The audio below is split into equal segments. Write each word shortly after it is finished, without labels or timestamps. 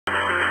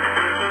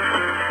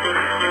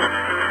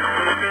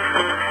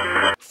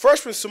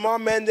Freshman Samar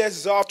Mendes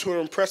is off to an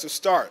impressive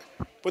start.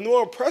 But the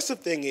more impressive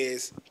thing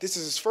is, this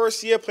is his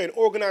first year playing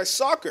organized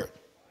soccer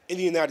in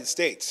the United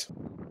States.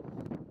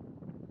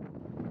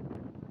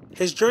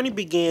 His journey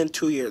began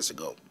 2 years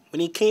ago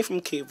when he came from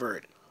Cape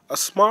Verde, a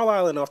small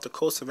island off the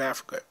coast of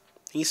Africa,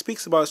 and he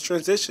speaks about his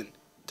transition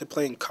to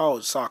playing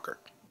college soccer.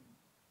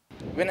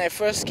 When I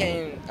first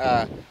came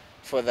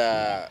for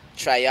the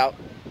tryout,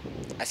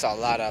 I saw a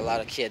lot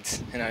of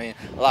kids, you know what I mean?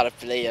 A lot of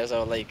players. I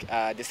was like,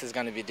 this is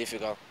gonna be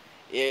difficult.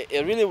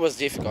 It really was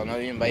difficult, you know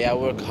what I mean? But I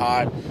worked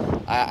hard.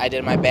 I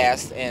did my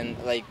best, and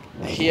like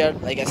here,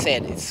 like I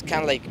said, it's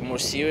kind of like more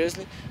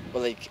seriously.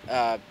 But like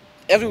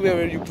everywhere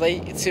where you play,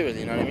 it's serious,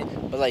 you know what I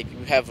mean? But like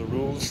you have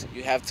rules.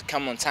 You have to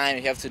come on time.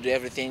 You have to do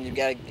everything. You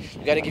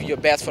gotta give your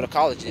best for the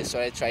college. That's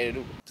what I try to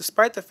do.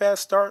 Despite the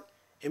fast start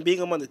and being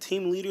among the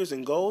team leaders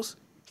in goals,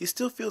 he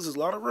still feels there's a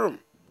lot of room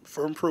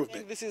for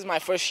improvement. This is my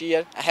first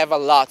year. I have a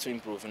lot to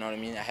improve, you know what I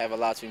mean? I have a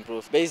lot to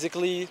improve.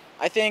 Basically,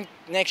 I think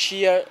next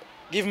year,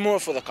 give more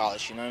for the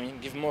college, you know what I mean?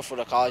 Give more for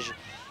the college.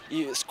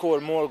 You score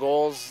more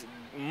goals,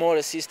 more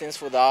assistance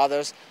for the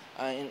others.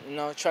 You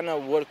know, trying to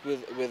work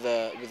with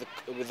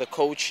the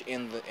coach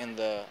and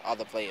the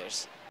other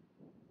players.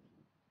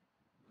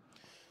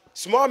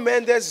 Samar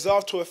Mendes is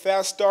off to a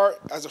fast start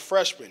as a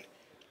freshman.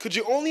 Could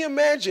you only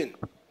imagine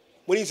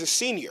when he's a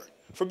senior?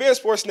 For Bear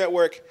Sports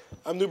Network,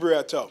 I'm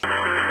Nubriato.